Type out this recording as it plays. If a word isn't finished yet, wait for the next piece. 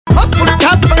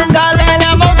पंगा ले ले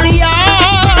मोदिया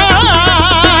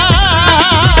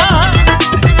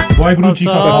वाहिगुरु जी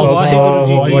का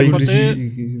वाहिगुरु जी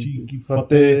की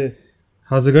फतेह.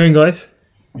 How's it going, guys?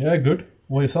 Yeah, good.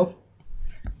 What yourself?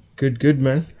 Good,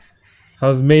 man.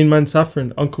 How's main man Saffron,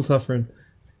 Uncle Saffron?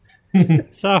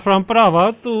 Saffron ਭਰਾਵਾ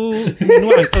ਤੂੰ ਮੈਨੂੰ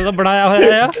ਅੰਕਲ ਦਾ ਬਣਾਇਆ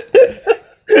ਹੋਇਆ ਆ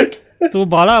ਤੂੰ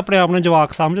ਬਾਲਾ ਆਪਣੇ ਆਪ ਨੂੰ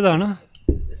ਜਵਾਕ ਸਮਝਦਾ ਨਾ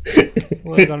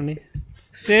ਕੋਈ ਗੱਲ ਨਹੀਂ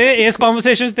ਤੇ ਇਸ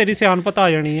ਕਨਵਰਸੇਸ਼ਨ 'ਚ ਤੇਰੀ ਸਿਆਣਪਤ ਆ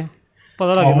ਜਾਣੀ ਆ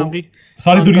ਪਤਾ ਲੱਗ ਜਾਣਾ ਵੀ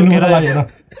ਸਾਰੀ ਦੁਨੀਆ ਨੂੰ ਪਤਾ ਲੱਗ ਜਾਣਾ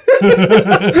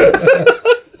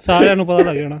ਸਾਰਿਆਂ ਨੂੰ ਪਤਾ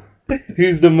ਲੱਗ ਜਾਣਾ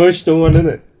Who's the most one in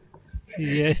it?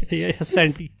 Yeah,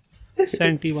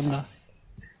 senti ਬੰਦਾ.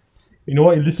 You know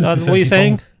what? He listens to That's what you're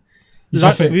saying.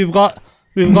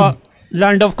 We've got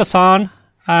Land of Kasan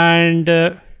and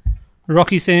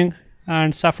Rocky Singh and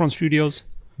Saffron Studios.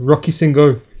 Rocky Singo.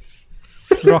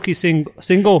 Rocky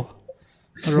Singo.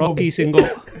 Rocky Singo.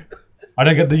 I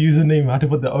don't get the username. I had to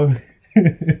put the O.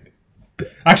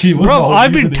 Actually, it was Bro, my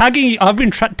I've been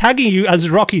username. tagging you as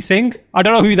Rocky Singh. I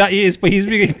don't know who that is, but I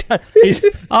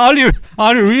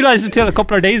only realized until a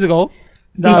couple of days ago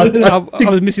that I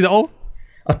was missing the O.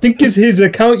 I think it's his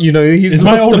account, you know. He's It's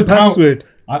my lost old the account. password.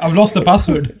 I've lost the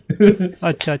password.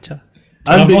 अच्छा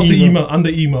And I've lost the email and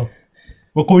the email.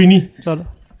 But koi nahi.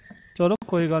 चलो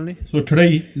कोई गल नहीं. So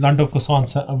today, Land of Kasan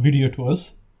sent a video to us,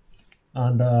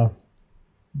 and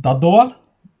Dadwal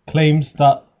claims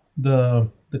that the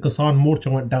Kasan Morcha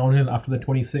went downhill after the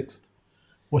 26th.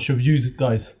 What's your views,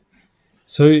 guys?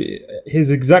 So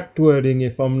his exact wording,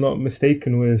 if I'm not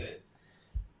mistaken, was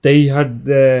they had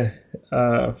their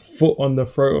foot on the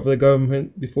throat of the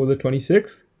government before the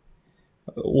 26th,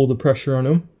 all the pressure on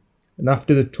them, and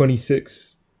after the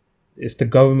 26th, it's the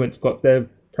government's got their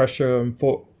pressure and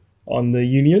foot on the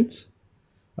unions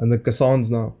and the Kasans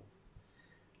now.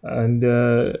 And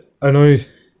I know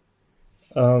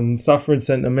Saffron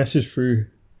sent a message through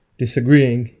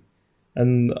disagreeing,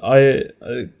 and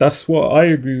that's what I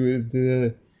agree with.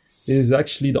 Is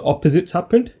actually the opposites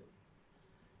happened.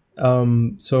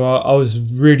 So I was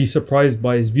really surprised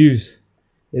by his views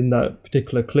in that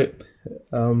particular clip.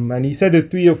 And he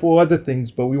said 3 or 4 other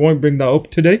things, but we won't bring that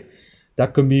up today.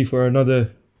 That can be for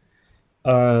another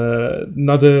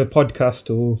podcast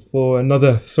or for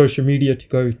another social media to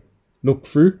go look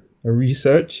through and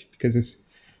research, because it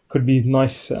could be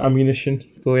nice ammunition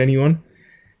for anyone.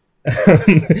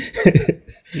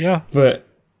 Yeah. But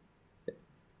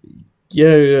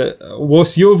yeah,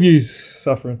 what's your views,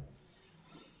 Saffron?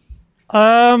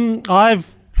 I've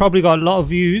probably got a lot of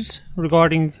views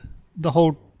regarding the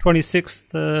whole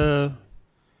 26th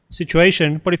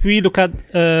situation, but if we look at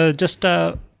just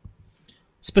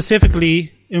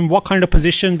specifically in what kind of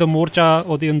position the Morcha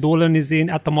or the Andolan is in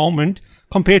at the moment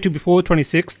compared to before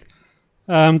 26th,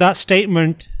 that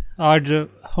statement I'd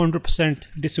 100%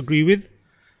 disagree with,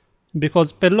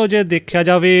 because pehlo je dekhya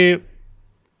jave,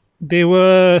 there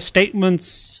were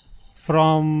statements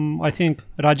from, I think,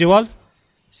 Rajewal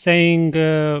saying,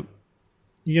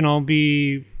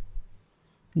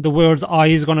 the world's eye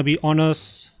is going to be on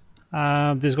us.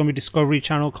 There's going to be Discovery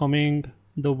Channel coming.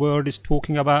 The world is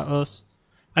talking about us.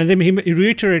 And then he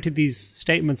reiterated these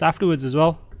statements afterwards as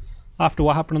well, after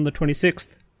what happened on the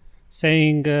 26th,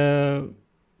 saying,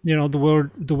 all the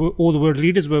world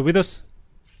leaders were with us.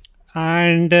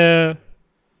 And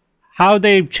how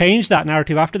they changed that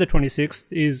narrative after the 26th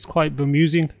is quite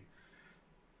bemusing.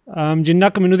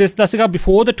 Jinnah ka mainu dasega,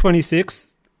 before the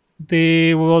 26th,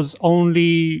 there was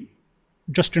only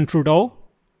Justin Trudeau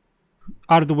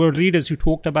out of the world leaders who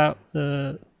talked about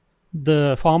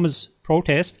the farmers'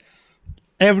 protest.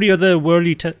 Every other world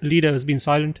leader has been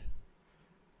silent.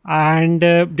 And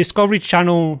Discovery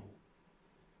Channel,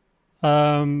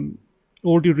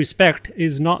 all due respect,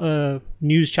 is not a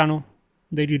news channel.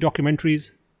 They do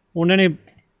documentaries. उन्होंने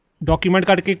document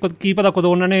करके की पता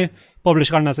कदों उन्होंने publish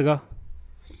करना सका.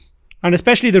 And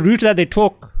especially the route that they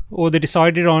took, or they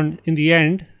decided on in the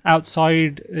end,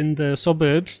 outside in the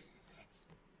suburbs,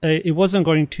 it wasn't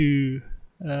going to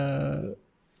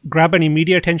grab any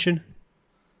media attention.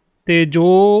 Te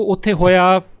jo utthe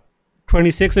hoya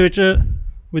 26 which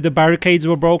with the barricades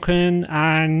were broken,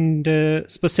 and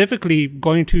specifically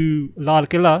going to Lal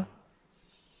Killa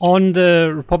on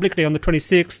the Republic Day on the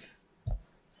 26th,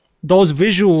 those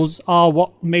visuals are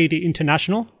what made it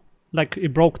international. Like,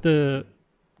 it broke the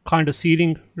kind of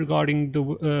ceiling regarding the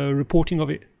reporting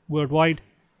of it worldwide.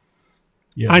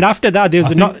 Yeah. And after that, there's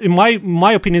in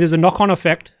my opinion, there's a knock-on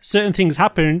effect. Certain things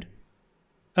happened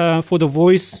for the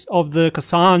voice of the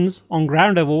Kasans on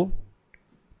ground level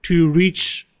to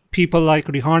reach people like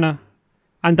Rihanna,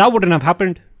 and that wouldn't have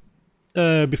happened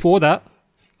before that.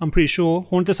 I'm pretty sure.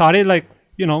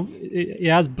 It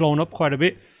has blown up quite a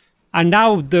bit. And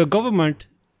now the government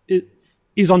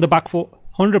is on the back foot,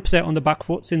 100% on the back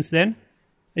foot since then.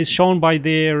 It's shown by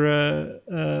their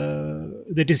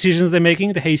the decisions they're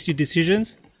making, the hasty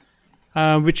decisions,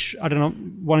 which I don't know,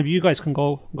 one of you guys can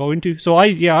go into. So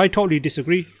I totally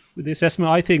disagree with the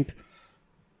assessment. I think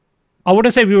I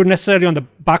wouldn't say we were necessarily on the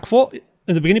back foot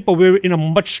in the beginning, but we're in a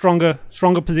much stronger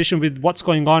position with what's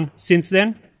going on since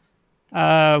then,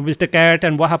 with the Cat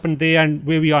and what happened there and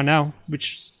where we are now,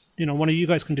 which one of you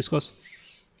guys can discuss.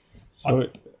 So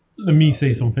Let me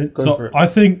say something. Go So for it. I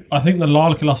think the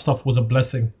Lal Killa stuff was a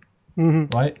blessing,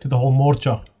 right, to the whole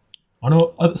Morcha. I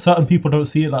know certain people don't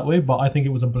see it that way, but I think it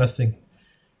was a blessing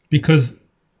because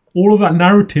all of that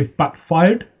narrative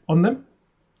backfired on them.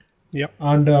 Yeah.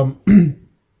 And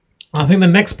I think the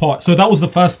next part, so that was the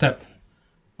first step,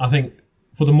 I think,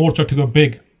 for the Morcha to go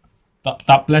big,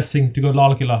 that blessing to go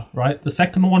Lal Killa, right? The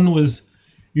second one was,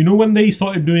 when they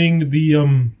started doing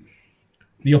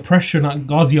the oppression at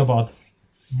Ghaziabad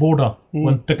border,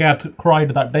 when Takat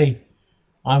cried that day,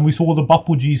 and we saw the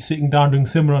Bapujis sitting down doing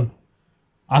Simran.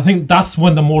 I think that's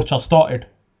when the Morcha started.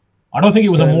 I don't think it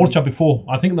was a Morcha before.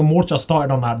 I think the Morcha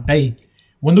started on that day.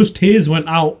 When those tears went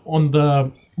out on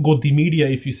the Godi media,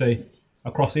 if you say,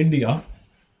 across India,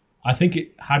 I think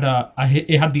it had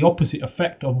the opposite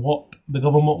effect of what the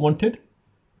government wanted,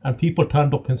 and people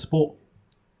turned up in sport.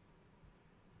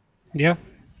 Yeah.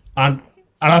 And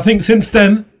I think since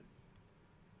then,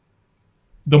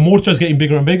 the Morcha is getting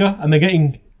bigger and bigger, and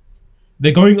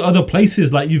they're going other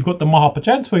places. Like you've got the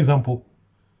Mahapachants, for example.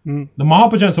 The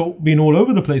Mahapachants have been all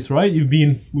over the place, right?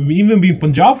 We've even been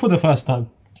Punjab for the first time.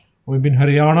 We've been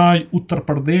Haryana, Uttar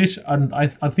Pradesh, and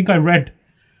I think I read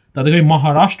that they're going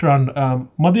Maharashtra and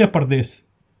Madhya Pradesh,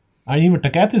 and even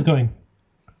Takat is going.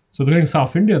 So they're going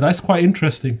South India. That's quite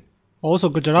interesting. Also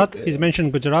Gujarat. He's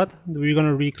mentioned Gujarat. We're going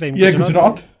to reclaim Yeah, Gujarat.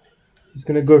 Gujarat. He's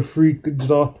gonna go free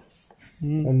Gujarat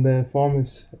and the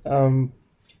farmers.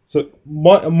 So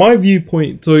my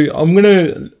viewpoint. So I'm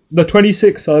gonna the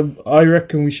 26th. I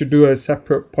reckon we should do a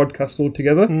separate podcast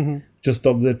altogether, just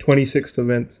of the 26th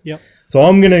event. Yeah. So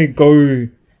I'm gonna go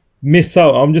miss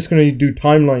out. I'm just gonna do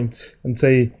timelines and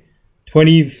say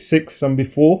 26 and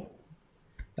before,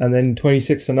 and then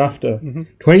 26 and after.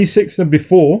 26 and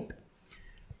before.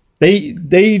 They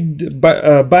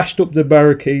bashed up the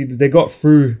barricades. They got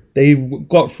through. They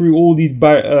got through all these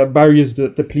barriers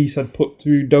that the police had put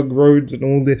through, dug roads and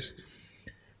all this.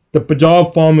 The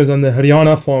Punjab farmers and the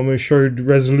Haryana farmers showed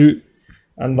resolute,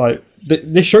 and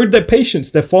they showed their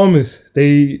patience. They're farmers.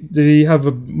 They have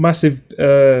a massive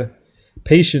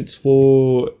patience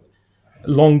for a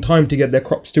long time to get their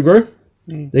crops to grow.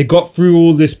 They got through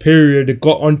all this period. They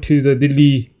got onto the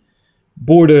Delhi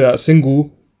border at Singhu.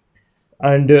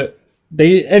 And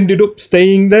they ended up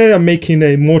staying there and making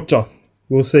a morcha,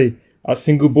 we'll say, at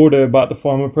Singhu border about the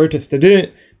farmer protest. They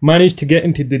didn't manage to get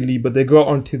into Delhi, but they got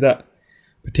onto that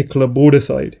particular border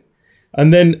side.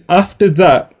 And then after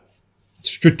that,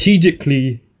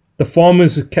 strategically, the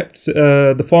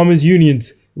farmers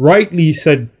unions rightly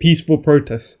said peaceful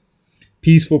protest.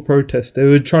 Peaceful protest. They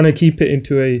were trying to keep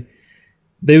it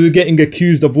they were getting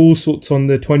accused of all sorts on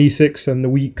the 26th and the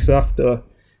weeks after.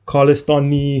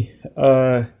 Khalistani,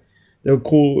 they were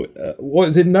called, what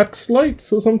is it,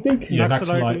 Naxalites or something? Yeah,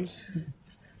 Naxalite. Naxalites.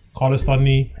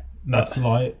 Khalistani,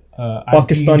 Naxalite.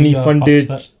 Pakistani funded,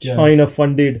 China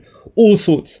funded, all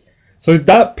sorts. So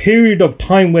that period of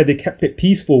time where they kept it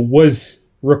peaceful was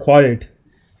required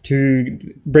to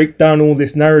break down all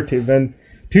this narrative. And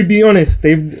to be honest,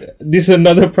 this is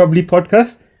another probably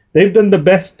podcast. They've done the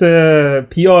best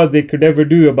PR they could ever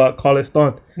do about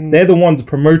Khalistan. They're the ones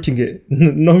promoting it.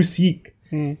 No Sikh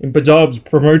in Punjab's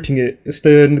promoting it. It's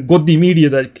the Godi media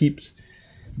that keeps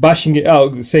bashing it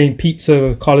out, saying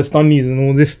pizza, Khalistanis and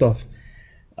all this stuff.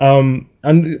 And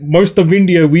most of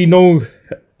India, we know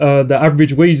the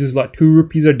average wage is like 2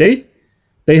 rupees a day.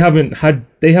 They haven't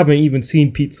even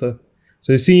seen pizza.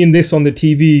 So seeing this on the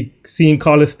TV, seeing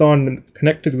Khalistan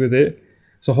connected with it,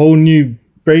 it's a whole new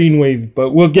brainwave. But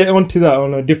we'll get onto that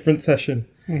on a different session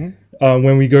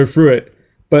when we go through it.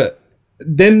 But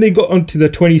then they got onto the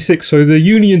 26th. So the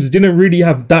unions didn't really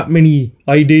have that many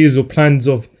ideas or plans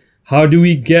of how do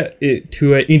we get it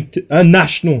to a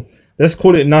national, let's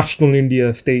call it national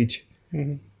India stage.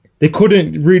 They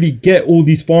couldn't really get all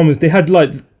these farmers. They had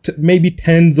like maybe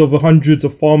tens of hundreds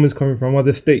of farmers coming from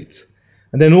other states.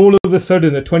 And then all of a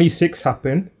sudden the 26th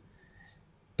happened.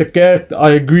 I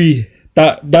agree.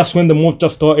 That's when the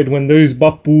Morcha started, when those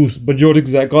Bapus,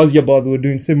 Bajorgs at Ghaziabad were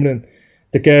doing Simran.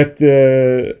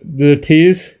 The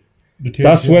tears.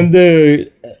 That's when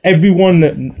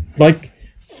everyone, like,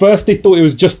 first they thought it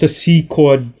was just a Sikh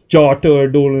or Jat or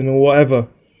Dolan or whatever.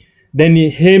 then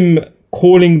him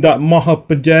calling that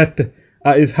Mahapanjayat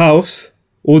at his house,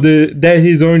 or they're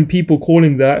his own people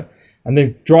calling that, and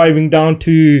then driving down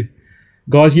to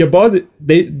Ghaziabad,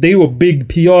 they were big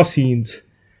PR scenes.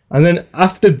 And then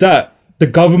after that, the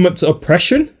government's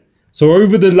oppression. So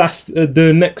over the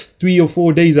next 3 or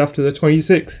 4 days after the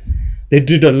 26th, they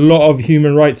did a lot of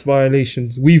human rights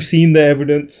violations. We've seen the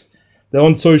evidence. They're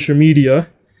on social media.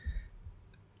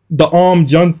 The armed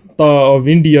Janta of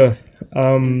India,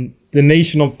 the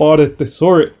nation of Bharat, they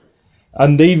saw it.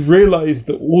 And they've realized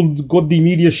that all the Gaudiya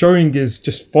media showing is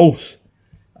just false.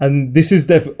 And this is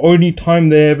the only time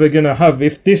they're ever going to have.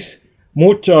 If this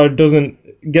morcha doesn't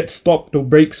get stopped or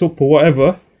breaks up or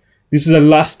whatever, this is the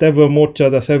last ever morcha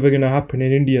that's ever going to happen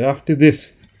in India. After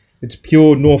this, it's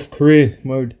pure North Korea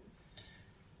mode.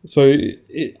 So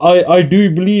I do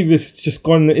believe it's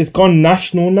gone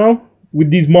national now.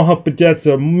 With these Mahapanjayats,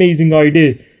 an amazing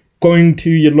idea. Going to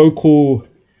your local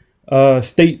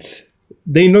states.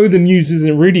 They know the news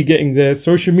isn't really getting there.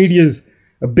 Social media's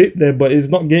a bit there, but it's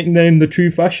not getting there in the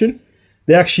true fashion.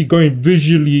 They're actually going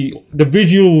visually. The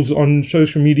visuals on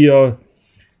social media are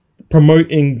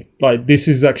promoting like this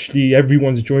is actually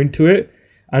everyone's joined to it,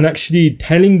 and actually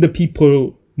telling the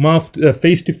people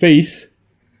face to face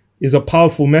is a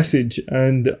powerful message.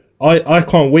 And I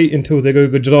can't wait until they go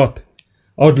Gujarat.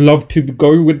 I'd love to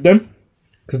go with them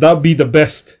because that'd be the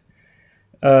best.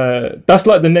 That's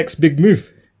like the next big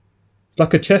move. It's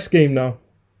like a chess game now.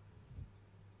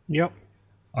 Yep.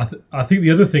 I think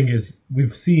the other thing is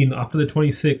we've seen after the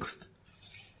 26th,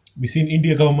 we've seen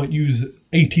India government use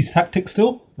 80s tactics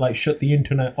still, like shut the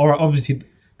internet. Or obviously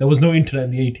there was no internet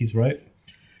in the 80s, right?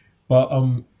 But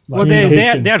well, they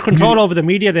had control over the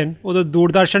media then. Or the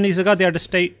Doordarshan is they had a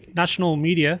state national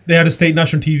media. They had a state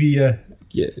national TV,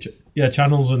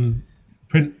 channels and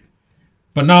print.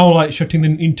 But now, like shutting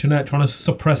the internet, trying to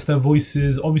suppress their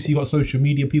voices. Obviously, you got social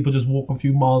media. People just walk a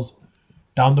few miles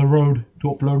down the road to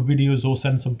upload videos or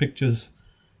send some pictures.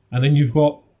 And then you've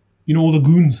got, all the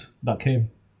goons that came.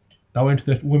 That went to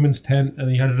the women's tent, and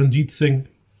then you had Ranjit Singh,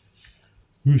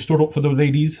 who stood up for the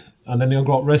ladies, and then they all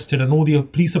got arrested, and all the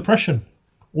police oppression.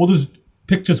 All those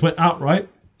pictures went out, right?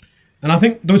 And I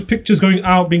think those pictures going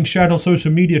out, being shared on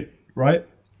social media, right,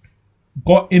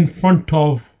 got in front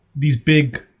of these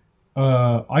big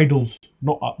idols.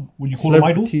 Not would you call them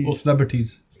idols or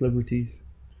celebrities? Celebrities.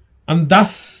 And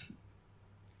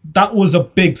that was a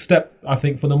big step, I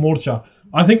think, for the Morcha.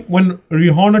 I think when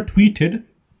Rihanna tweeted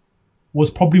was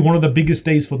probably one of the biggest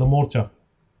days for the Morcha,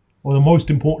 or the most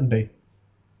important day.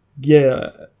 Yeah,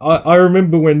 I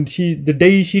remember when the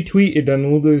day she tweeted and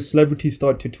all the celebrities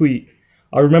started to tweet,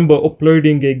 I remember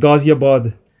uploading a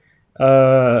Ghaziabad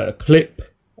clip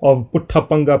of Putta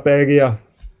Panga Pe Gaya,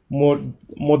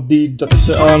 Modi The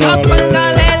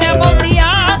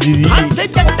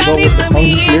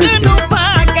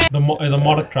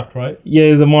Monak track, right?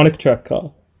 Yeah, the Monak track.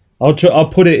 I'll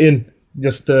put it in.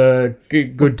 Just a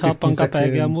good 15 seconds.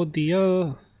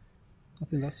 I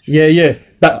think that's true. Yeah.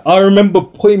 That I remember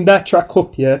putting that track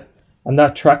up, and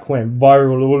that track went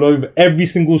viral all over every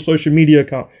single social media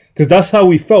account. Because that's how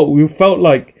we felt. We felt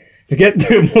like, forget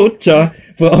the Morcha,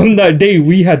 but on that day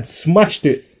we had smashed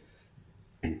it.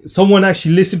 Someone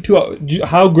actually listened to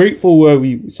how grateful were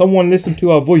we? Someone listened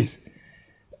to our voice,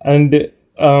 and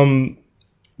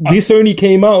this only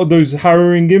came out of those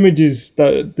harrowing images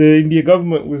that the India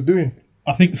government was doing.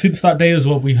 I think since that day as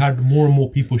well, we had more and more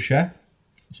people share.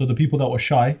 So the people that were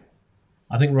shy,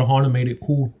 I think Rihanna made it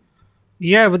cool.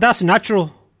 Yeah, but that's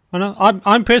natural.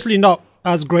 I'm personally not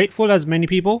as grateful as many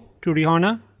people to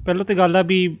Rihanna. ਪਹਿਲਾਂ ਤੇ ਗੱਲ ਆ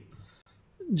ਵੀ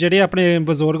ਜਿਹੜੇ ਆਪਣੇ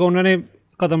ਬਜ਼ੁਰਗ ਉਹਨਾਂ ਨੇ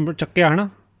ਕਦਮ ਚੱਕਿਆ ਹਨਾ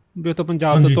ਵੀ ਉਹ ਤੋਂ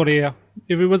ਪੰਜਾਬ ਤੋਂ ਤੁਰੇ ਆ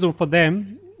if it wasn't for them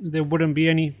there wouldn't be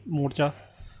any morcha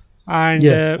and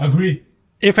agree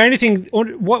if anything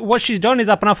what she's done is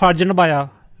ਆਪਣਾ ਫਰਜ਼ ਨਿਭਾਇਆ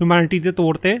humanity ਦੇ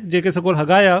ਤੌਰ ਤੇ ਜੇ ਕਿਸੇ ਕੋਲ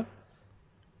ਹੈਗਾ ਆ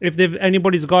if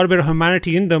anybody's got a bit of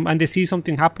humanity in them and they see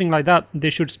something happening like that,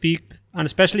 they should speak. And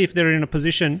especially if they're in a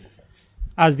position,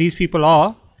 as these people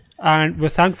are, and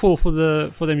we're thankful for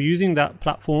them using that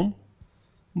platform.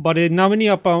 But इन्ना भी नहीं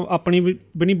अपनी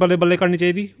भी नहीं बल्ले बल्ले करनी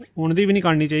चाहिए, उनकी भी नहीं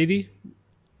करनी चाहिए.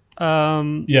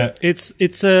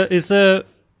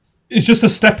 It's just a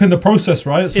step in the process,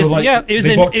 right? So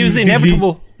it was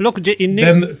inevitable. Look,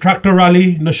 then tractor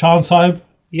rally, Nishan Sahib.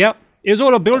 Yeah. It was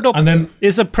all a build up. And then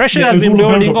it's the pressure that's been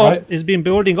building up. Right? It's been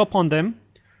building up on them,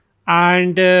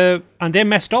 and they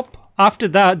messed up. After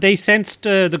that, they sensed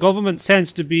the government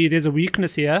sensed to be there's a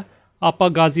weakness here. Apa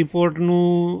Ghazipur nu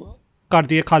kar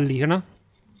diye khali, hai na?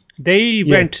 They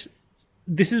went.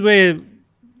 This is where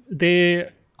they.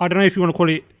 I don't know if you want to call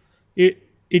it.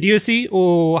 idiocy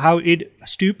or how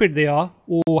stupid they are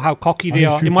or how cocky they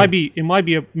are. stupid. It might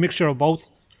be a mixture of both.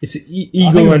 It's I think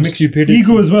ego it's and mixed- stupidity.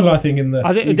 Ego as well, I think, in there. I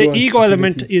think Ego the and ego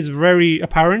element stupidity. is very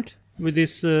apparent with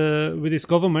this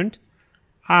government,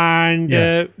 and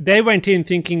Yeah. they went in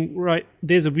thinking, right,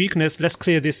 there's a weakness, let's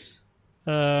clear this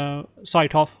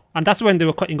site off, and that's when they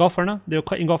were cutting off. They were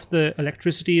cutting off the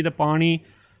electricity, the pani,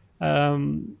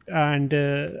 and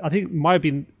I think it might have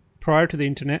been prior to the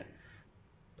internet.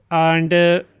 And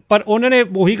but उन्होंने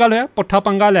वही गल है पुट्ठा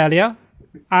पंगा ले लिया,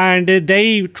 and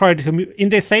they tried in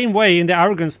the same way, in their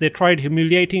arrogance, they tried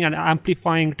humiliating and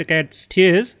amplifying Taket's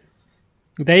tears.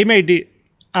 They made it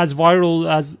as viral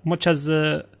as much as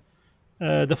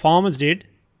the farmers did,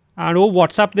 and ਉਹ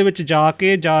WhatsApp ਦੇ ਵਿੱਚ ਜਾ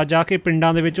ਕੇ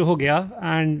ਪਿੰਡਾਂ ਦੇ ਵਿੱਚ ਹੋ ਗਿਆ,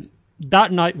 and that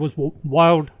night was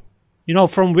wild. You know,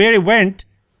 from where it went,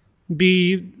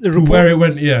 Where it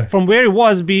went, yeah. from where it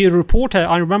was, be a reporter.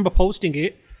 I remember posting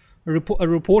it. A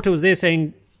reporter was there saying,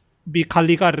 "Be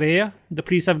khali kar rahe hai." The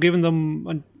police have given them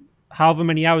however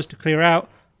many hours to clear out,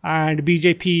 and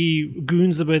BJP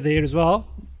goons were there as well.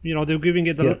 You know, they were giving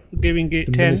it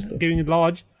minister. giving it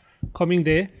large, coming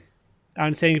there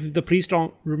and saying, if the police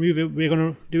don't remove it, we're going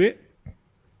to do it.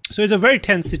 So it's a very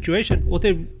tense situation.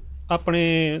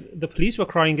 The police were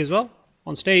crying as well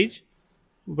on stage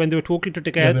when they were talking to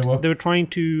Taket. Yeah, they were trying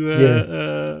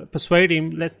to persuade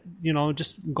him, let's,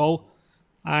 just go.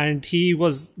 And he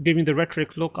was giving the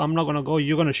rhetoric, look, I'm not going to go,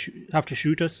 you're going to have to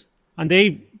shoot us. And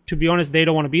they, to be honest, they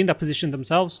don't want to be in that position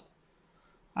themselves.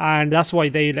 And that's why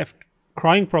they left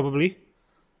crying, probably.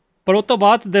 But at the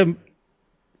baad,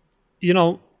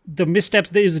 the missteps,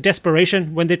 there is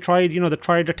desperation. When they tried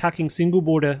attacking Singhu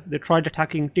border, they tried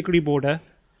attacking Tikri border,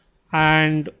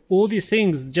 and all these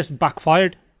things just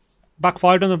backfired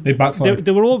on them. They backfired.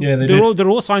 They were all Yeah, they were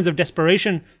all signs of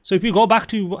desperation. So if you go back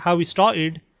to how we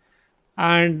started,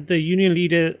 and the union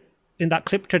leader in that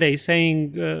clip today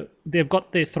saying they've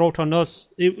got their throat on us,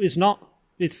 it's not.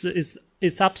 It's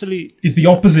absolutely. It's the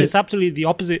opposite. It's absolutely the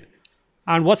opposite.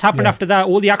 And what's happened after that?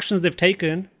 All the actions they've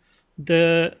taken,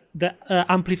 the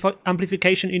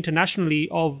amplification internationally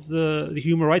of the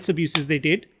human rights abuses they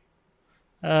did.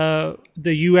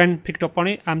 The UN picked up on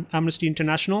it, Amnesty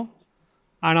International,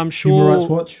 and I'm Human Rights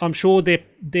sure Watch. I'm sure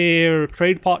their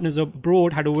trade partners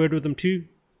abroad had a word with them too.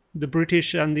 The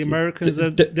British and the Americans.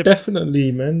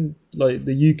 Definitely, man. Like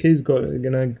the UK's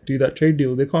gonna do that trade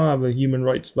deal. They can't have a human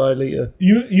rights violator.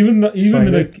 Even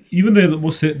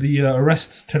the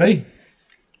arrests today,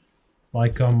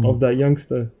 like Of that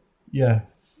youngster. yeah,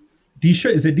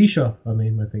 Disha, is it Disha? Her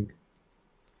name, I think.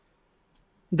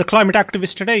 The climate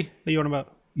activist today, are you on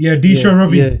about? Yeah, Disha Yeah,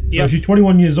 Ravi. yeah. So Yeah. she's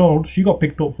 21 years old. She got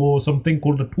picked up for something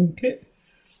called the toolkit.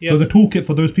 Yes. So the toolkit,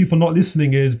 for those people not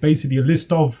listening, is basically a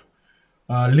list of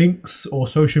links or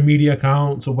social media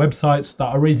accounts or websites that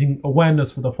are raising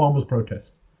awareness for the farmers'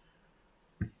 protest.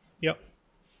 Yep.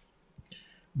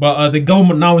 But the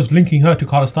government now is linking her to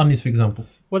Khalistanis, for example,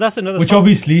 Well, that's another. which sign,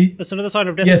 obviously, that's another sign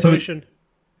of Yeah, so- desperation.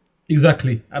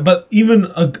 exactly. But even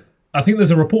I think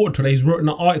there's a reporter today who's written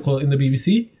an article in the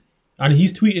BBC, and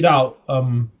he's tweeted out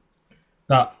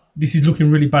that this is looking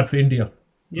really bad for India,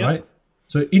 Yeah. right?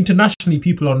 So internationally,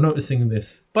 people are noticing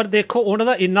this. But देखो ਉਹਨਾਂ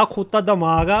ਦਾ ਇੰਨਾ ਖੋਤਾ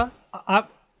ਦਿਮਾਗ ਆ,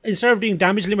 instead of doing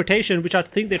damage limitation, which I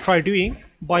think they tried doing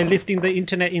by lifting the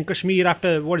internet in Kashmir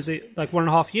after, what is it, like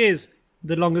 1.5 years,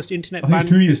 the longest internet I think ban. it's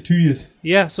 2 years. 2 years.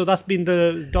 Yeah, so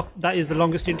that is the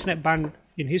longest internet ban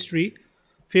in history.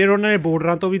 ਫਿਰ ਉਹਨਾਂ ਨੇ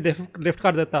ਬੋਰਡਰਾਂ ਤੋਂ ਵੀ lift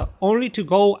ਕਰ ਦਿੱਤਾ, only to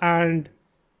go and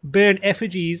burn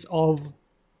effigies of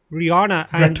Rihanna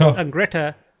and Greta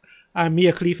and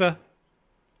Mia Khalifa.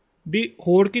 Be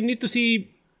ਹੋਰ ਕਿੰਨੀ ਤੁਸੀਂ,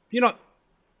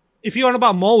 if you're on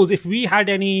about moles, if we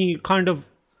had any kind of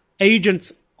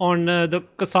agents on the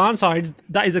Kisan sides,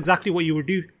 that is exactly what you would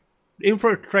do.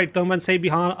 Infiltrate them and say,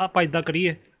 "Bihan, aap aida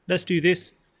kariye, let's do this."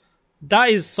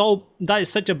 That is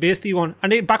such a beastie one,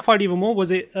 and it backfired even more.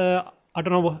 Was it? I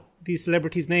don't know what these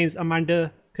celebrities' names, Amanda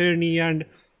Kearney and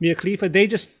Mia Khalifa. They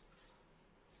just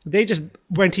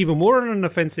went even more on an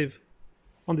offensive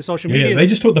on the social media. Yeah, they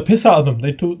just took the piss out of them.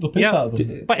 They took the piss Yeah. out of them.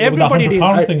 But With that everybody did.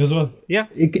 £100 thing as well. Yeah.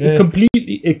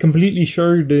 It completely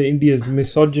showed India's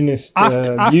misogynist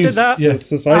After views that, of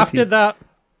society. after that,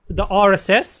 the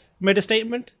RSS made a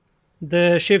statement. The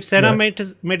Shiv Sena Yeah.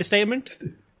 made a statement.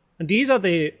 And these are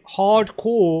the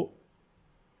hardcore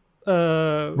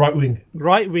Right wing.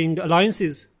 right-wing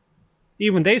alliances.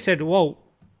 Even they said, "Whoa,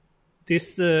 this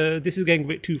is getting a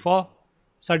bit too far.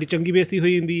 ਸਾਡੀ ਚੰਗੀ ਬੇਇੱਜ਼ਤੀ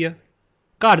ਹੋਈ ਜਾਂਦੀ ਆ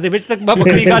ਘਰ ਦੇ ਵਿੱਚ ਤੱਕ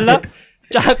ਵੱਖਰੀ ਗੱਲ ਆ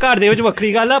ਚਾਹ ਘਰ ਦੇ ਵਿੱਚ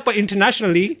ਵੱਖਰੀ ਗੱਲ ਆ ਪਰ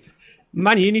internationally,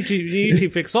 man, you need to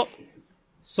fix up."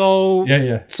 So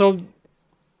Yeah. So,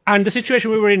 and the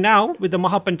situation we were in now with the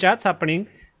Mahapanchayats happening,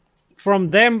 from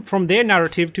their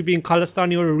narrative to being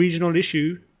Khalistani or a regional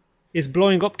issue is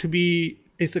blowing up to be,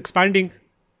 it's expanding,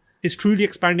 it's truly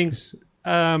expanding to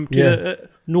the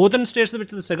northern states a bit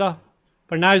to the Saga,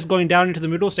 but now it's going down into the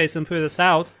middle states and further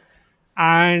south.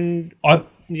 And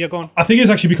yeah, go on. I think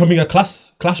it's actually becoming a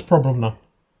class problem now.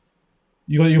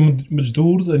 You got your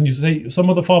Majdoors, and you say some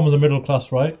of the farmers are middle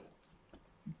class, right?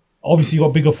 Obviously, you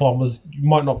got bigger farmers. You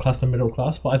might not class them middle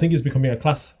class, but I think it's becoming a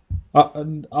class.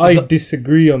 I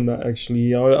disagree on that,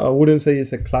 actually. I wouldn't say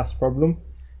it's a class problem,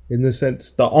 in the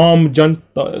sense the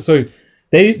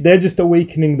they're just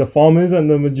awakening the farmers and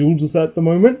the Majdoors at the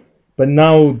moment. But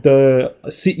now the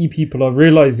city people are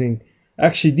realizing,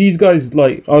 actually, these guys,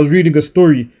 like, I was reading a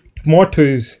story,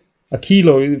 tomatoes, a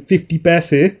kilo, 50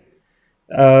 paise,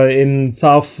 in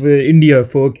South India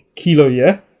for a kilo,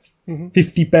 yeah?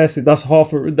 50 paise, that's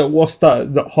half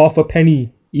a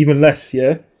penny, even less,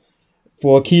 yeah?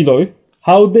 For a kilo.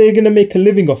 How are they going to make a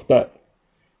living off that?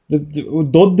 The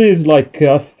Dodde is like,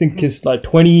 I think it's like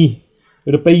 20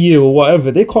 rupees or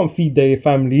whatever. They can't feed their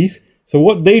families. So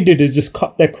what they did is just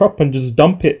cut their crop and just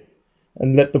dump it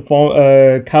and let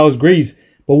the cows graze.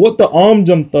 But what the Aam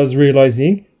Janata is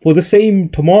realizing, for the same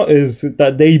tomatoes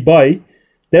that they buy,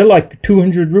 they're like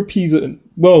 200 rupees.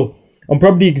 Well, I'm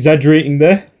probably exaggerating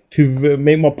there to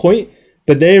make my point,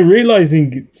 but they're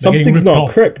realizing something's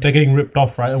not correct. They're getting ripped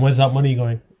off, right? And where's that money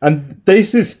going? And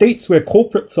this is states where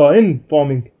corporates are in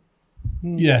farming.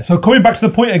 Yeah, so coming back to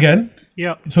the point again.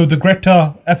 Yeah. So the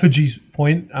Greta effigy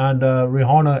point and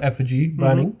Rihanna effigy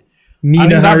banning.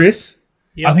 Nina Harris.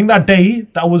 I think that day,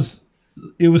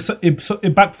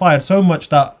 it backfired so much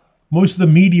that most of the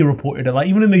media reported it. Like,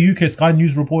 even in the UK, Sky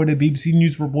News reported it, BBC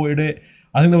News reported it.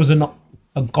 I think there was a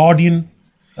Guardian.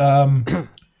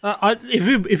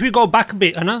 If we go back a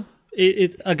bit, Anna,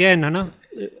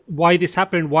 why this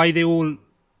happened, why they all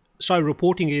started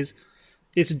reporting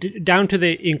it's down to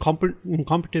the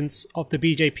incompetence of the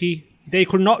BJP. They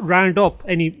could not round up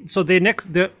any. So the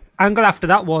angle after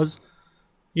that was,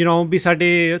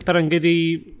 Bisade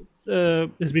Tarangedi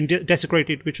has been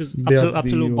desecrated, which was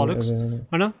absolute bollocks.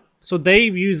 Anna. So they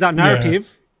used that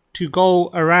narrative to go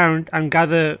around and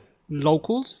gather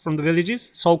locals from the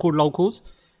villages, so-called locals,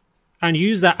 and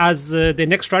use that as their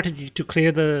next strategy to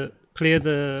clear the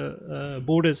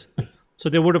borders. So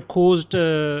they would have caused,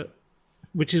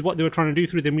 which is what they were trying to do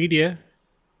through the media,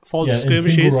 false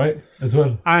skirmishes, right, as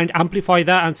well, and amplify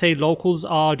that and say locals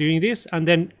are doing this. And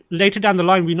then later down the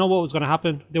line, we know what was going to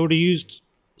happen. They would have used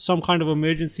some kind of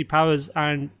emergency powers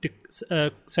and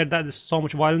said that there's so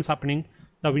much violence happening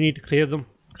that we need to clear the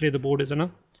borders,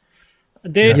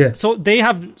 So they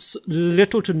have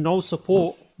little to no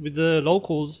support with the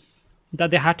locals,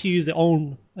 that they had to use their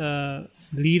own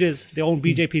leaders, their own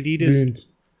BJP leaders. Dude.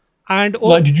 And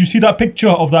did you see that picture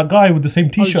of that guy with the same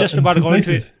T-shirt? I was just about to go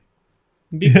into it.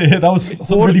 Yeah, that was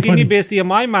really funny. Basically,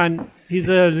 my man, he's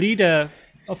a leader.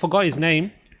 I forgot his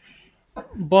name,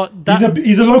 but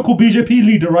he's a local BJP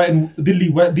leader, right, in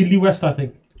Delhi West, I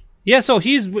think. Yeah, so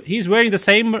he's wearing the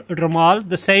same Ramal,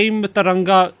 the same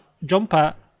Taranga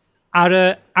jumper at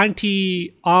a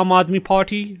anti-Aam Aadmi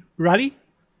Party rally.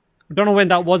 I don't know when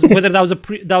that was, whether that was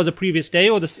a previous day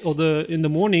or in the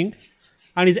morning,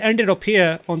 and he's ended up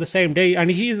here on the same day.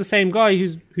 And he's the same guy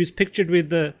who's pictured with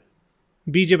the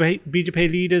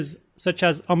BJP leaders such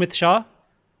as Amit Shah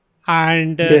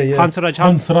and Hansraj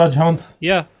Hans.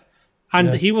 Yeah,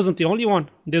 and he wasn't the only one.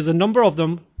 There's a number of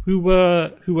them who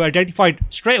were identified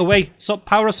straight away. So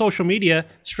power of social media,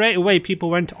 straight away people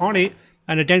went on it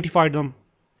and identified them.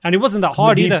 And it wasn't that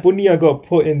hard either. Bunia got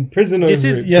put in prison over it.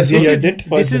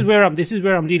 This is where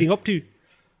I'm leading up to.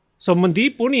 So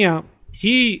Mandeep Punia,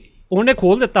 he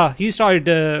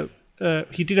started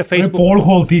he did a Facebook poll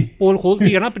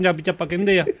kholti hai na Punjabi ਚ ਆਪਾਂ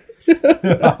ਕਹਿੰਦੇ ਆ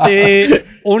ਤੇ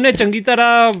ਉਹਨੇ ਚੰਗੀ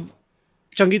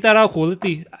ਤਰ੍ਹਾਂ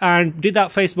ਖੋਲਤੀ and did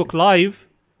that Facebook live,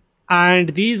 and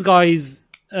these guys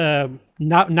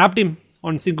nabbed him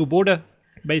on Singhu border,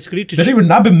 basically. They didn't even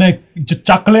nab him, just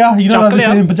ਚੱਕ ਲਿਆ, you know, they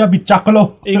say in Punjabi ਚੱਕ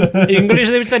ਲੋ.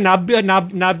 English ਦੇ ਵਿੱਚ ਤਾਂ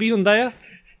nab ਹੀ ਹੁੰਦਾ ਆ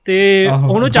ਤੇ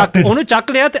ਉਹਨੂੰ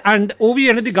ਚੱਕ ਲਿਆ, ਤੇ and ਉਹ ਵੀ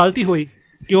ਇਹਨਾਂ ਦੀ ਗਲਤੀ ਹੋਈ.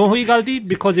 ਕਿਉਂ ਹੋਈ ਗਲਤੀ?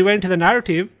 Because he went to the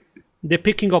narrative, they're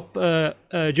picking up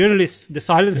journalists, they're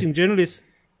silencing journalists,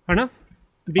 है ना?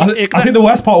 I think the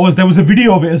worst part was there was a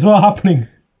video of it as well happening.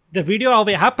 The video of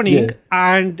it happening,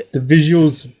 and the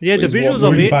visuals. Yeah, the visuals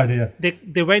of really it. Bad,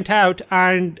 They went out,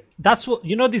 and that's what,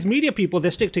 you know, these media people,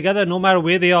 they stick together no matter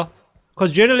where they are,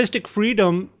 because journalistic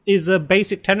freedom is a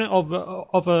basic tenet of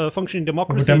a functioning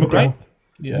democracy, right?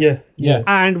 Yeah.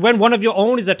 And when one of your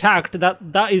own is attacked,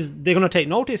 that is, they're going to take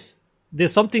notice.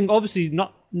 There's something obviously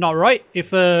not right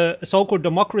if a so-called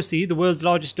democracy, the world's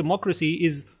largest democracy,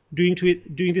 is doing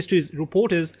this to its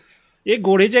reporters. ਇਹ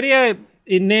ਗੋਰੇ ਜਿਹੜੇ ਆ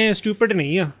ਇੰਨੇ stupid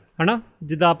ਨਹੀਂ ਆ ਹਨਾ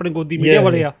ਜਿੱਦਾਂ ਆਪਣੇ ਗੋਦੀ ਮੀਡੀਆ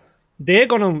ਵਾਲੇ ਆ they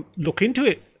gonna look into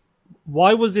it. Why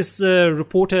was this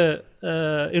reporter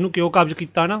ਇਹਨੂੰ ਕਿਉਂ ਕਬਜ਼ਾ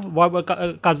ਕੀਤਾ ਨਾ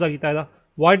ਕਬਜ਼ਾ ਕੀਤਾ ਇਹਦਾ?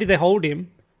 Why did they hold him?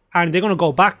 And they're gonna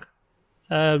go back,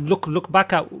 look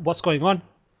back at what's going on.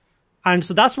 And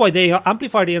so that's why they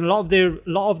amplified it. And a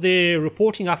lot of their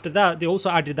reporting after that, they also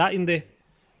added that in there.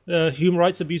 Human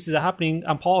rights abuses are happening,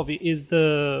 and part of it is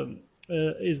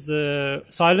the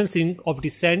silencing of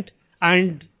dissent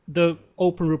and the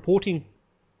open reporting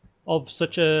of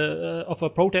such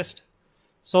a protest.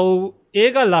 So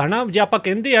ਇਹ ਗੱਲ ਆ ਨਾ ਜੇ ਆਪਾਂ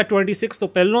ਕਹਿੰਦੇ ਆ 26 ਤੋਂ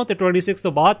ਪਹਿਲਾਂ ਤੇ 26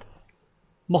 ਤੋਂ ਬਾਅਦ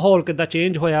ਮਾਹੌਲ ਕਿੱਦਾਂ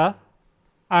ਚੇਂਜ ਹੋਇਆ.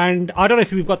 And I don't know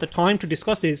if we've got the time to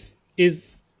discuss this. Is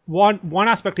one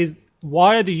aspect is why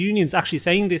are the unions actually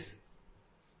saying this?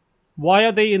 Why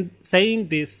are they saying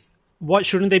this? Why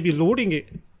shouldn't they be loading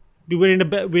it? We're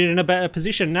in a better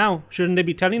position now. Shouldn't they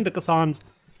be telling the Kasans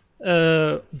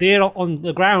there on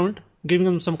the ground, giving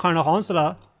them some kind of haunsala,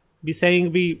 be saying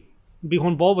be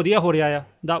hun bahut vadiya ho raha hai,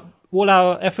 that all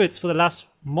our efforts for the last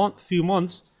few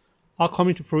months are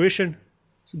coming to fruition.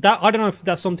 So that I don't know if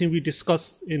that's something we discuss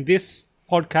in this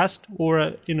podcast or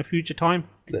in a future time.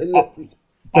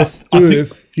 Let's do a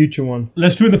future one.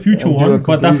 Let's do the future one,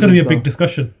 but that's going to be a big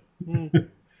discussion.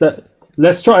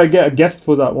 Let's try to get a guest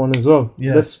for that one as well.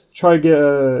 Yeah. Let's try to get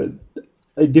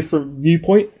a different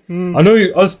viewpoint. I know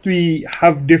us three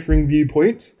have differing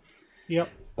viewpoints. Yep.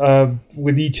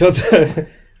 With each other,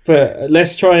 but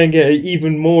let's try and get an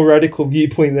even more radical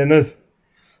viewpoint than us.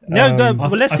 No,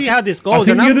 but let's see how this goes. I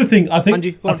think the other thing, I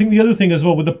Anji, think the other thing as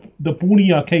well with the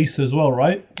Punia case as well,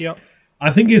 right? Yeah.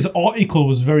 I think his article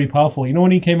was very powerful. You know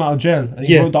when he came out of jail and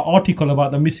he wrote the article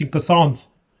about the missing Kasans.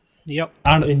 Yep.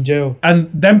 And in jail. And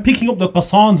them picking up the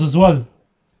Kasans as well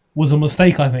was a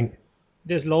mistake, I think.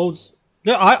 There's loads.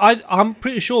 I'm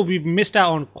pretty sure we've missed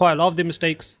out on quite a lot of the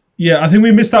mistakes. Yeah, I think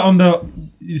we missed out on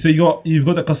so you've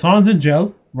got the Kasans in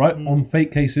jail, right, on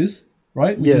fake cases,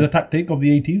 right, which is a tactic of the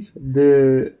 80s.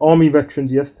 The army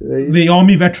veterans yesterday. The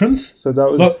army veterans. So that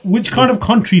was... But which kind of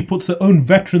country puts their own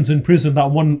veterans in prison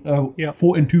that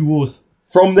fought in 2 wars?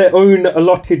 From their own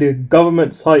allotted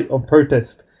government site of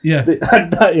protest. Yeah. They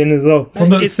had that in as well. From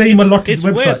the same allotted it's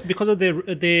website. Worse because of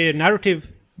their narrative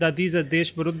that these are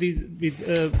Desh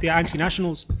Virodhi, the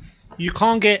anti-nationals. You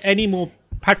can't get any more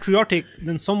patriotic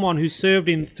than someone who served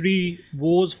in 3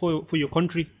 wars for your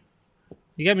country.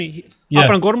 You get me?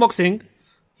 Apna Gurmukh Singh,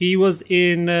 he was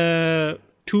in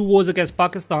 2 wars against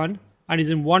Pakistan and he's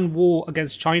in 1 war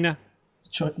against China.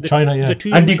 China, yeah.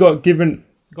 And he got given...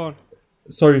 Go on.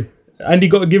 Sorry. And he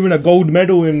got given a gold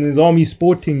medal in his army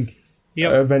sporting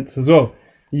events as well.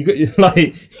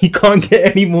 You can't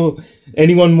get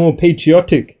anyone more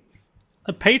patriotic.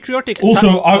 Patriotic.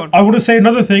 Also, I want to say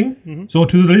another thing. So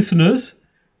to the listeners,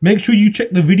 make sure you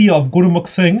check the video of Gurmukh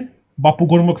Singh, Bapu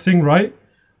Gurmukh Singh, right?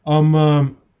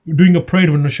 Doing a parade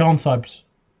with Nishan Sahibs.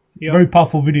 Yep. Very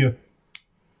powerful video.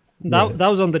 That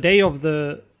was on the day of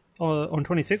the on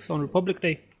 26th on Republic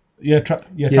Day. Yeah,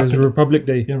 it was Republic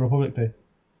Day. Yeah, Republic Day.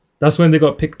 That's when they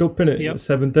got picked up in it. Yep.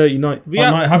 7:30 night.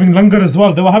 Night, having langar as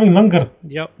well. They were having langar.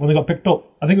 Yep. When they got picked up,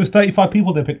 I think it was 35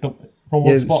 people they picked up from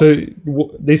one spot. So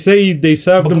they say they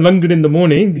served them langar in the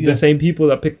morning. The same people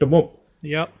that picked them up.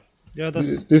 Yep. Yeah,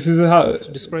 that's this is how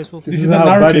disgraceful. This is how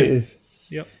bad it is.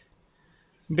 Yep.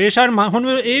 ਬੇਸ਼ੱਕ ਹੁਣ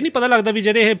ਇਹ ਨਹੀਂ ਪਤਾ ਲੱਗਦਾ ਵੀ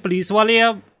ਜਿਹੜੇ ਇਹ police ਵਾਲੇ ਆ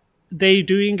they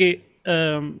doing it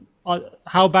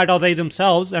how bad are they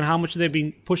themselves and how much they're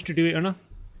being pushed to do it or not.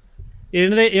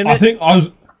 I think I was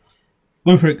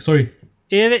go for it, sorry.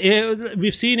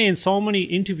 We've seen it in so many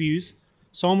interviews,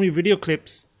 so many video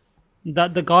clips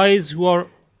that the guys who are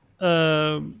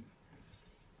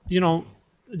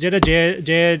ਜਿਹੜੇ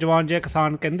ਜੈ ਜਵਾਨ ਜੈ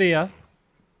ਕਿਸਾਨ ਕਹਿੰਦੇ ਆ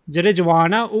ਜਿਹੜੇ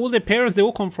ਜਵਾਨ ਆ all their parents they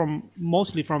all come from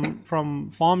mostly from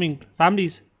farming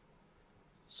families.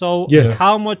 So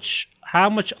how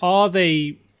much are they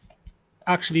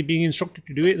actually being instructed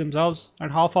to do it themselves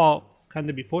and how far can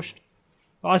they be pushed?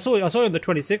 I saw it on the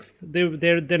 26th.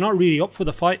 They're not really up for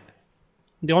the fight.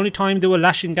 The only time they were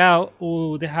lashing out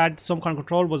or they had some kind of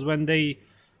control was when they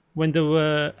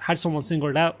had someone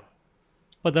singled out.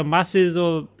 But the masses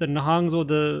or the Nahangs or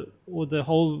the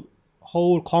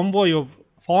whole convoy of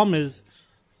farmers,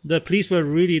 the police were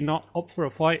really not up for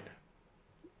a fight.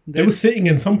 They were sitting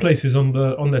in some places on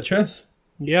their chairs.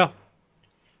 Yeah,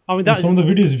 I mean some of the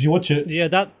videos if you watch it. Yeah,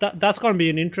 that's going to be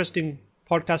an interesting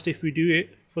podcast if we do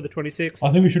it for the 26th.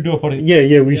 I think we should do a podcast.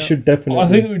 Yeah, we should definitely. I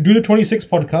think we do the 26th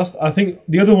podcast. I think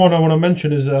the other one I want to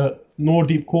mention is Noor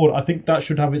Deep Core. I think that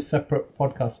should have its separate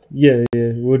podcast. Yeah,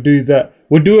 we'll do that.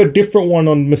 We'll do a different one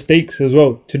on mistakes as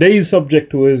well. Today's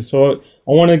subject was, so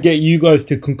I want to get you guys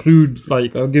to conclude,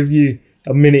 like I'll give you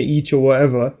a minute each or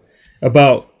whatever,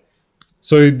 about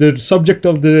So the subject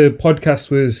of the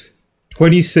podcast was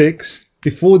 26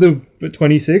 before the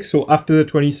 26 or after the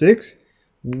 26.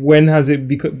 When has it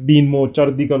been more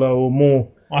Chardi Kala or more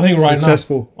I think right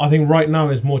successful? now. I think right now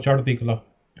is more Chardi Kala,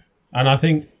 and I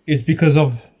think it's because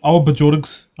of our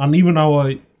Bajorgs and even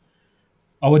our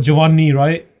Jawani,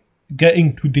 right?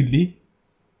 Getting to Delhi,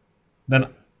 then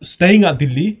staying at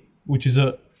Delhi, which is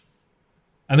and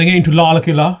then getting to Lal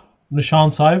Killa,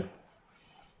 Nishan Sahib.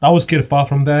 That was Kirpa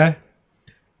from there.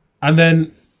 And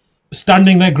then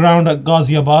standing their ground at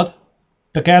Ghaziabad,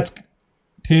 Takat's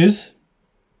his,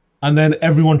 and then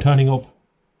everyone turning up.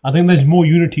 I think there's more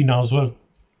unity now as well.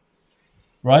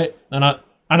 Right? And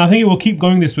I think it will keep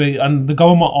going this way, and the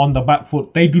government on the back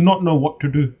foot. They do not know what to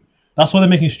do. That's why they're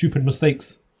making stupid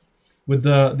mistakes. With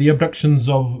the abductions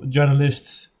of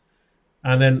journalists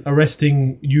and then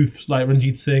arresting youths like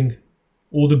Ranjit Singh,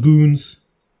 all the goons.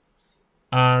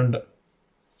 And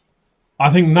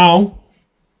I think now,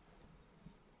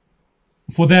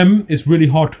 for them, it's really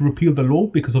hard to repeal the law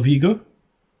because of ego.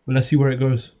 But let's see where it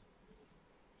goes.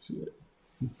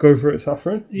 Go for it,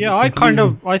 Safran. Yeah, I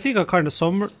think I kind of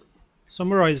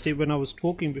summarized it when I was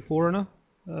talking before, no?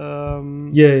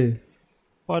 Yeah.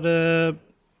 But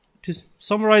to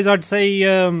summarize, I'd say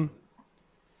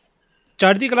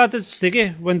Chardi Kala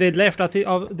Sige, when they left, I think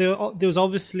there was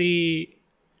obviously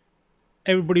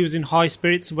everybody was in high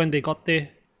spirits when they got there.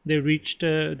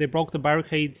 They broke the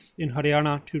barricades in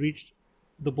Haryana to reach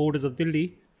the borders of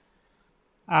Delhi.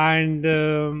 And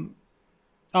the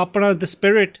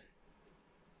spirit,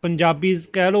 Punjabis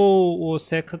keh lo, or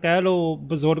Sikh keh lo,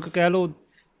 Buzurg keh lo,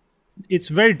 it's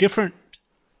very different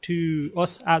to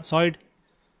us outside.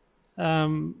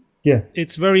 Yeah.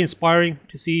 It's very inspiring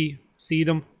to see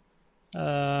them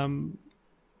all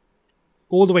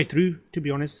the way through, to be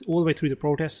honest, all the way through the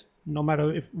protests, no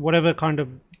matter if whatever kind of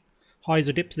highs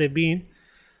or dips they've been.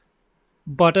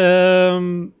 But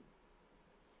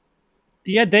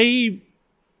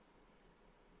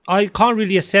I can't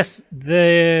really assess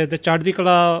the Chardi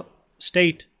Kala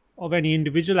state of any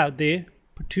individual out there.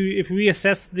 But if we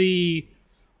assess the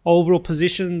overall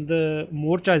position the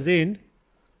Morcha is in,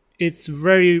 it's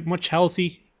very much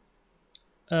healthy.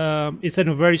 It's in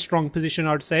a very strong position,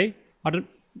 I'd say.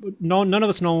 None of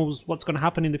us knows what's going to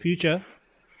happen in the future,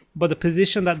 but the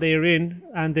position that they're in,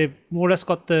 and they've more or less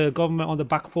got the government on the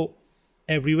back foot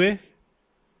everywhere.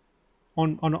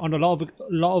 On a lot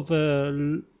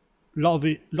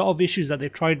of issues that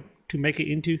they've tried to make it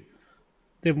into,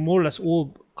 they've more or less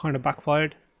all kind of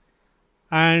backfired.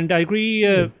 And I agree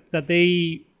that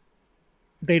they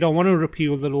don't want to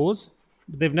repeal the laws.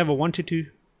 They've never wanted to,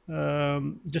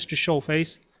 just to show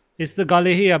face. It's the gale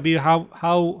here,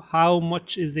 how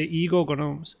much is their ego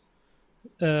gonna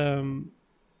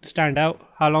stand out?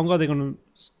 How long are they gonna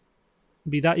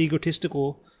be that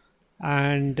egotistical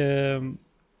and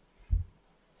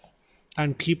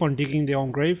keep on digging their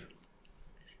own grave?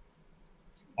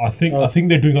 I think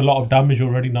they're doing a lot of damage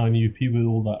already now in the UP with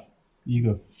all that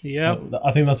ego. Yeah,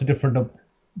 I think that's a different debate.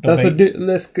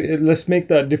 Let's make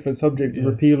that a different subject, the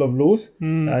repeal of laws,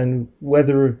 and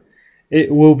whether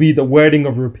it will be the wording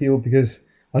of repeal, because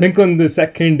I think on the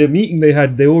second meeting they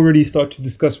already started to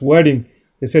discuss wording.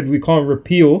 They said we can't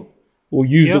repeal or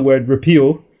use the word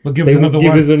repeal, but give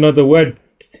us another word.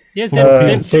 Yeah,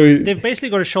 they've basically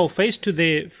got to show face to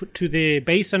the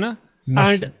base, and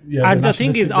the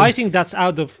thing is, I think that's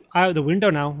out of the window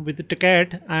now with the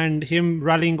Takat and him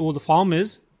rallying all the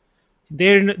farmers.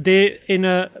 They're in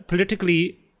a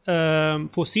politically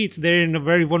for seats. They're in a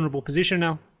very vulnerable position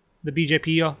now. The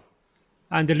BJP are,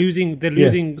 and they're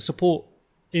losing support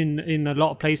in a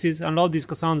lot of places. And a lot of these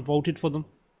Kisans voted for them.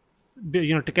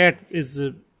 You know, Takat is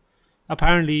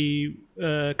apparently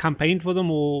campaigned for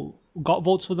them or got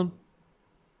votes for them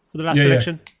for the last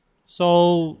election.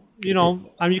 So you know,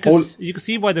 I mean, you can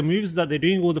see by the moves that they're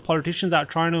doing. All the politicians that are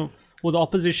trying to, or the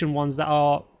opposition ones that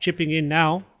are chipping in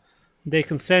now, they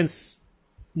can sense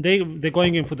they're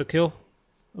going in for the kill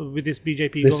with this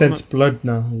BJP government. Sense blood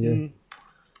now. Yeah.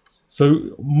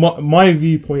 So my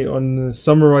viewpoint on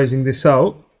summarizing this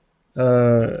out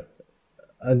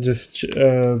and just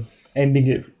ending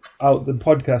it out the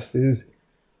podcast is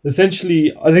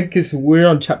essentially, I think we're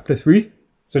on chapter 3.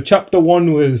 So chapter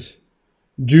 1 was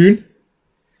June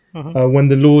when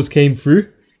the laws came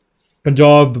through.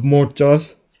 Punjab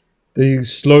Morchas, they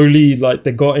slowly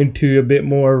they got into a bit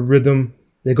more rhythm.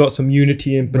 They got some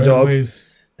unity in Punjab. Railways.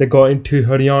 They got into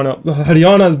Haryana.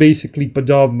 Haryana is basically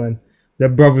Punjab, man. They're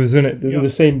brothers, in it. They're the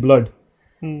same blood.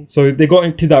 So they got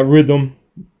into that rhythm.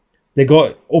 They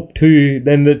got up to,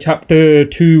 then the chapter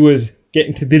 2 was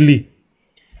getting to Delhi,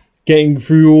 getting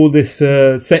through all this,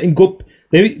 setting up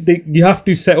they you have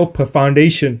to set up a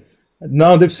foundation.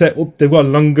 Now they've got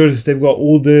lungers, they've got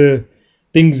all the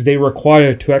things they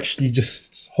require to actually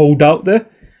just hold out there.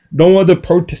 No other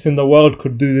protest in the world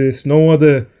could do this. No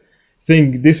other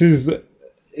thing. I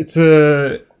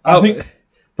think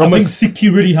Sikhi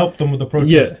really helped them with the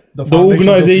protest. Yeah, the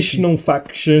organizational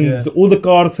factions, all the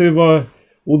Kar Seva,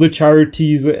 all the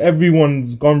charities,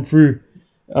 everyone's gone through,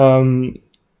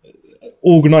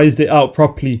 organized it out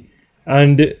properly.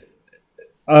 And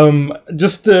I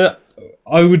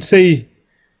would say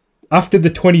after the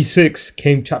 26th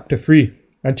came chapter 3.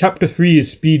 And chapter 3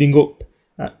 is speeding up.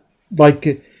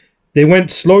 They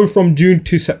went slow from June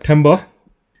to September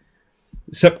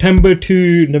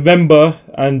to November,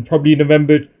 and probably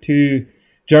November to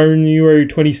January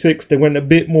 26th, they went a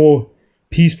bit more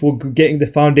peaceful, getting the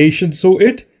foundation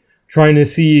sorted, trying to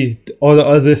see are the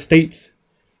other states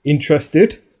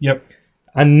interested. Yep.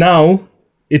 And now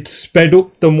it's sped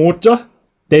up the morcha.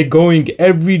 They're going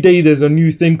every day. There's a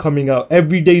new thing coming out.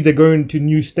 Every day they're going to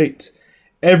new states.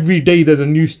 Every day there's a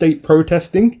new state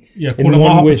protesting. Yeah, called a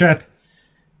Mahapanchayat.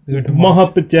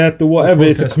 Mahapanchayat or whatever.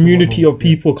 It's a community of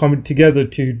people coming together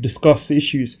to discuss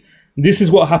issues. This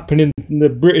is what happened in the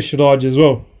British Raj as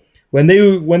well. When the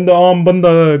Aam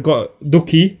Banda got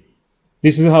Dukhi,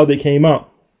 this is how they came out.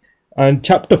 And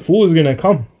chapter 4 is going to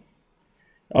come.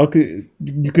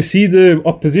 You can see the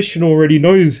opposition already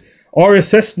knows.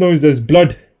 RSS knows there's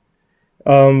blood.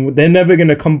 They're never going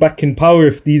to come back in power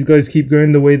if these guys keep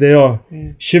going the way they are.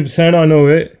 Shiv Sena know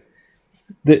it.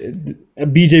 The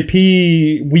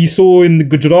BJP, we saw in the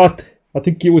Gujarat, I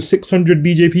think it was 600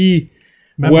 BJP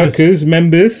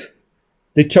members.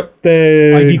 They chucked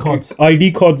their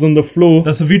ID cards on the floor.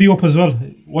 That's a video up as well.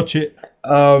 Watch it.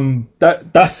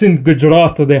 That's in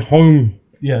Gujarat, or their home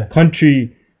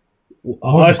country.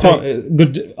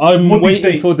 I'm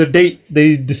waiting for the date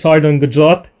they decide on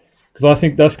Gujarat, because I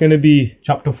think that's going to be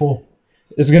chapter 4.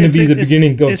 It's going to be the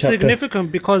beginning of chapter. It's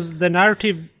significant because the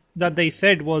narrative that they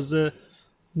said was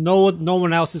no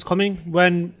one else is coming,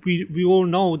 when we all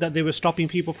know that they were stopping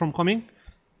people from coming,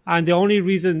 and the only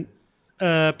reason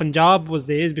Punjab was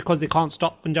there is because they can't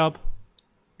stop Punjab.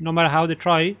 No matter how they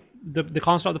try, they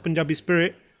can't stop the Punjabi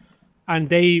spirit, and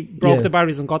they broke the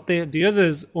barriers and got there. The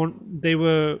others,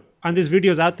 and there's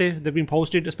videos out there, they've been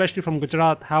posted, especially from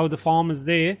Gujarat, how the farmers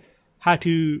there had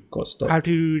to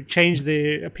change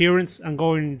their appearance and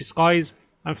go in disguise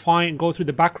and go through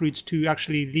the back routes to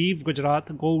actually leave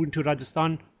Gujarat, go into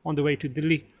Rajasthan on the way to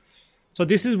Delhi. So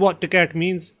this is what Degert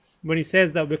means when he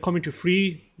says that we're coming to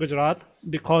free Gujarat,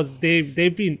 because they've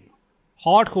been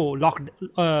hardcore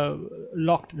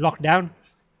locked down.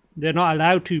 They're not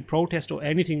allowed to protest or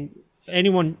anything.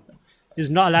 Anyone is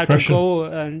not allowed to go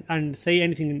and say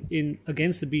anything in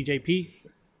against the BJP.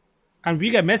 And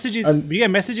we get messages. We've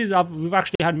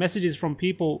actually had messages from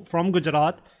people from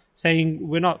Gujarat saying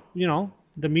we're not,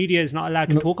 the media is not allowed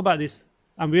to talk about this,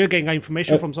 and we're getting our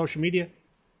information from social media.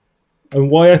 And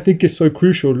why I think it's so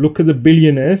crucial, look at the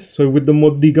billionaires. So with the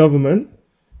Modi government,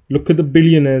 look at the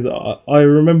billionaires. I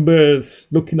remember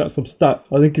looking at some stat.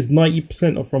 I think it's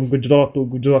 90% are from Gujarat or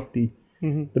Gujarati,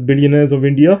 the billionaires of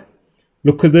India.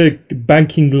 Look at the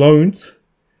banking loans.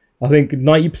 I think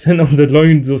 90% of the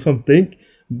loans or something.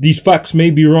 These facts may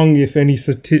be wrong if any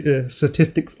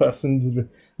statistics person's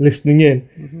listening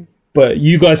in. But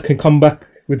you guys can come back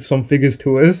with some figures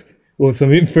to us or some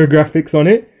infographics on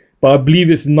it. But I believe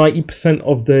it's 90%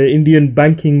 of the Indian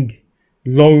banking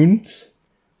loans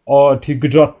are to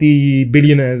Gujarati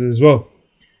billionaires as well.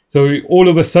 So all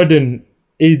of a sudden,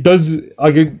 it does,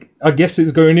 I guess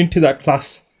it's going into that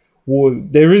class war.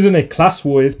 There isn't a class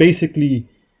war. It's basically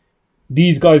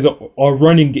these guys are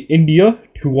running India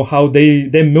to how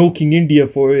they're milking India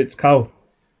for its cow.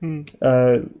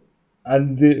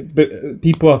 And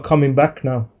people are coming back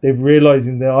now. They're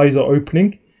realizing their eyes are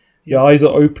opening. Their eyes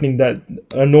are opening that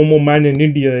a normal man in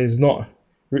India is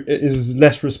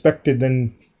less respected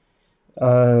than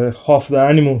half the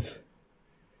animals.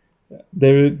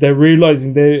 They're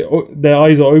realizing their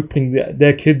eyes are opening.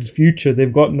 Their kids' future.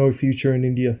 They've got no future in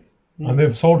India, and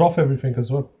they've sold off everything as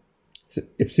well.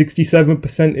 If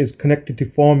 67% is connected to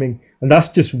farming, and that's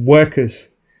just workers.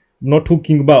 I'm not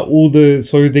talking about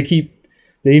the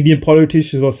Indian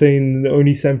politicians are saying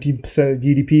only 17% of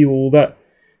GDP or all that.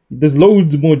 There's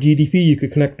loads more GDP you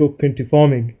could connect up into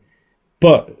farming.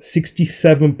 But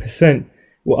 67%,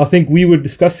 well, I think we were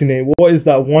discussing it. What is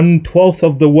that? 1/12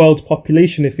 of the world's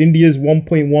population. If India's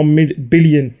 1.1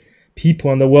 billion people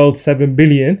and the world's 7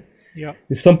 billion,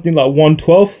 it's something like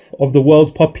 1/12 of the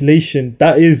world's population.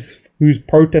 That is who's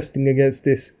protesting against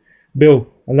this bill.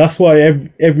 And that's why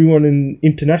everyone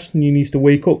internationally needs to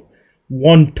wake up.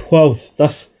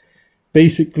 1/12.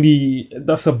 basically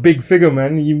that's a big figure,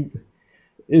 man.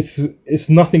 It's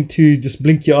nothing to just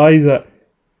blink your eyes at,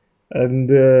 and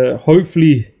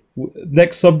hopefully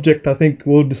next subject I think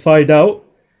we'll decide out.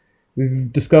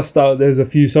 We've discussed out there's a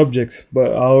few subjects,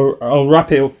 but I'll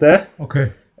wrap it up there.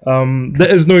 Okay.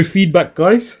 Let us know feedback,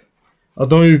 guys. I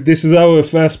don't know if this is our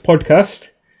first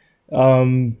podcast.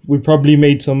 We probably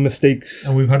made some mistakes.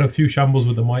 And we've had a few shambles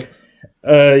with the mics.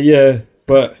 Yeah,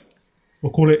 but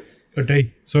we'll call it a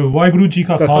day. So, Waheguru Ji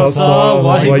Ka Khalsa, Khalsa,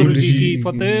 Waheguru Waheguru Ji Ji Ki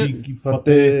Fateh. Ki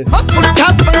Fateh. ਪੁੱਠਾ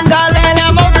ਪੰਗਾ ਲੈ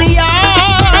ਲੈ ਮੋਦੀਆ